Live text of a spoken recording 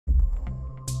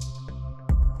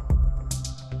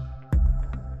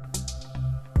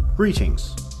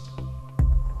Greetings.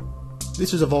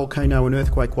 This is a volcano and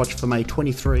earthquake watch for May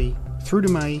 23 through to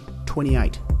May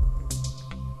 28.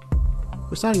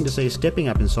 We're starting to see a stepping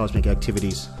up in seismic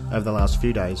activities over the last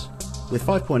few days, with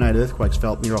 5.8 earthquakes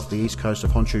felt near off the east coast of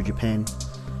Hokkaido Japan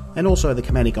and also the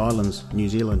Kermadec Islands, New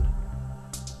Zealand.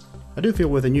 I do feel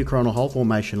with a new coronal hole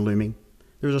formation looming,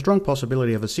 there is a strong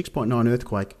possibility of a 6.9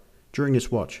 earthquake during this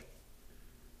watch.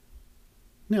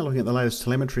 Now looking at the latest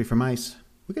telemetry from ACE,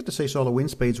 we get to see solar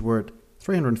wind speeds were at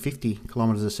 350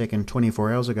 kilometres a second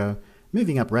 24 hours ago,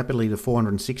 moving up rapidly to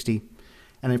 460,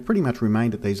 and they've pretty much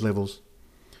remained at these levels.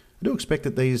 I do expect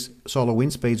that these solar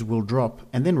wind speeds will drop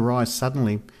and then rise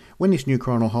suddenly when this new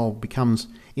coronal hole becomes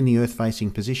in the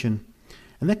Earth-facing position,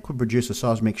 and that could produce a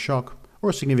seismic shock or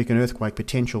a significant earthquake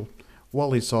potential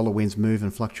while these solar winds move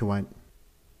and fluctuate.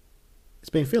 It's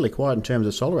been fairly quiet in terms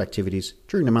of solar activities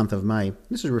during the month of May.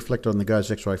 This is reflected on the GOES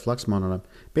X-ray flux monitor,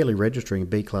 barely registering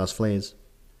B-class flares.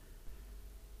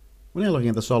 We're now looking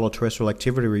at the solar terrestrial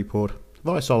activity report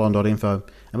via solon.info,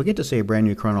 and we get to see a brand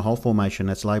new coronal hole formation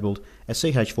that's labelled as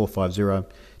CH450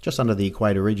 just under the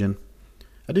equator region.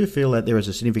 I do feel that there is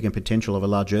a significant potential of a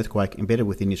large earthquake embedded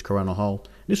within this coronal hole.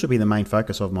 This will be the main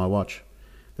focus of my watch.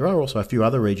 There are also a few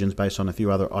other regions based on a few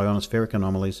other ionospheric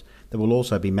anomalies that will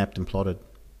also be mapped and plotted.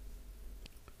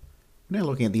 We're now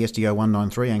looking at the SDO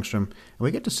 193 angstrom, and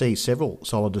we get to see several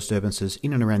solar disturbances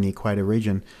in and around the equator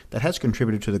region that has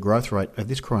contributed to the growth rate of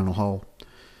this coronal hole.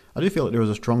 I do feel that there is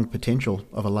a strong potential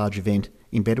of a large event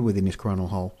embedded within this coronal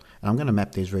hole, and I'm going to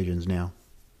map these regions now.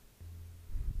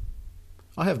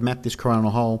 I have mapped this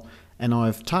coronal hole, and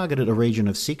I've targeted a region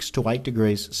of 6 to 8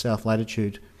 degrees south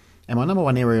latitude, and my number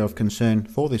one area of concern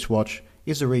for this watch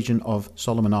is the region of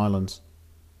Solomon Islands.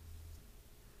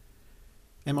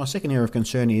 And my second area of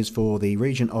concern is for the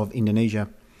region of Indonesia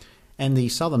and the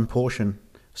southern portion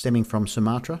stemming from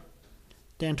Sumatra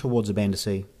down towards the Banda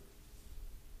Sea.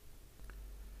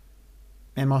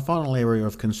 And my final area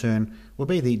of concern will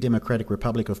be the Democratic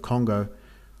Republic of Congo,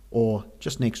 or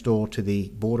just next door to the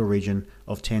border region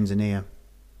of Tanzania.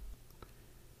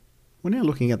 We're now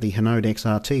looking at the Hanode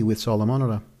XRT with solar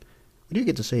monitor. We do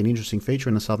get to see an interesting feature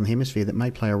in the southern hemisphere that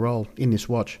may play a role in this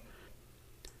watch.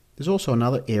 There's also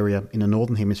another area in the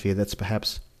northern hemisphere that's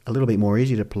perhaps a little bit more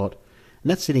easy to plot, and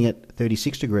that's sitting at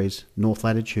 36 degrees north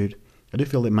latitude. I do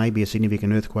feel there may be a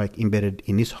significant earthquake embedded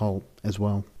in this hole as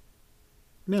well.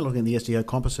 We're now looking at the SDO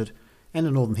composite and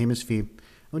the northern hemisphere, and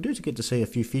we do get to see a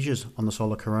few fissures on the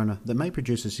solar corona that may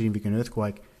produce a significant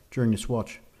earthquake during this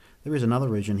watch. There is another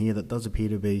region here that does appear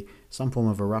to be some form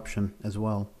of eruption as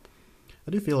well.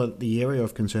 I do feel that the area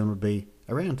of concern would be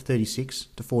around 36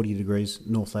 to 40 degrees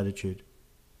north latitude.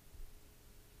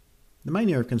 The main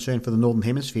area of concern for the Northern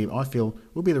Hemisphere, I feel,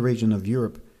 will be the region of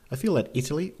Europe. I feel that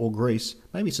Italy or Greece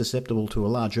may be susceptible to a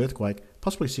large earthquake,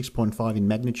 possibly 6.5 in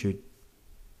magnitude.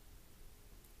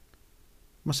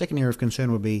 My second area of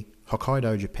concern would be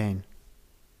Hokkaido, Japan.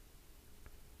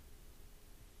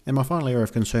 And my final area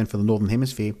of concern for the Northern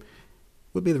Hemisphere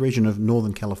would be the region of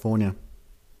Northern California.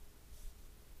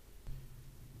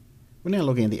 We're now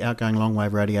looking at the outgoing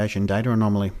long-wave radiation data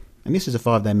anomaly, and this is a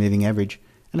 5-day moving average,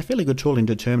 and a fairly good tool in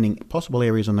determining possible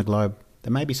areas on the globe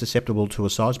that may be susceptible to a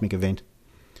seismic event.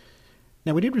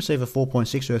 Now, we did receive a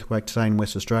 4.6 earthquake today in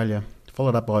West Australia,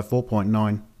 followed up by a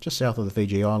 4.9 just south of the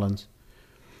Fiji Islands.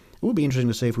 It will be interesting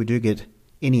to see if we do get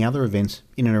any other events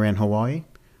in and around Hawaii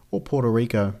or Puerto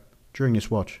Rico during this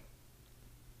watch.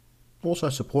 Also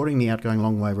supporting the outgoing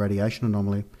long-wave radiation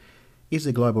anomaly is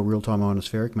the global real-time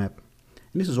ionospheric map,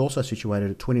 and this is also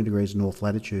situated at 20 degrees north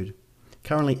latitude,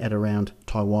 currently at around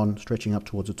Taiwan, stretching up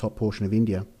towards the top portion of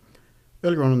India.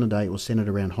 Earlier on in the day it was centred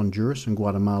around Honduras and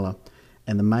Guatemala,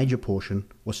 and the major portion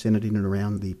was centred in and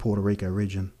around the Puerto Rico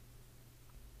region.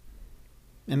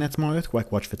 And that's my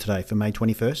earthquake watch for today, for May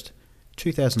 21st,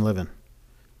 2011.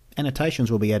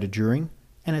 Annotations will be added during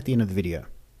and at the end of the video.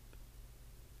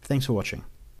 Thanks for watching.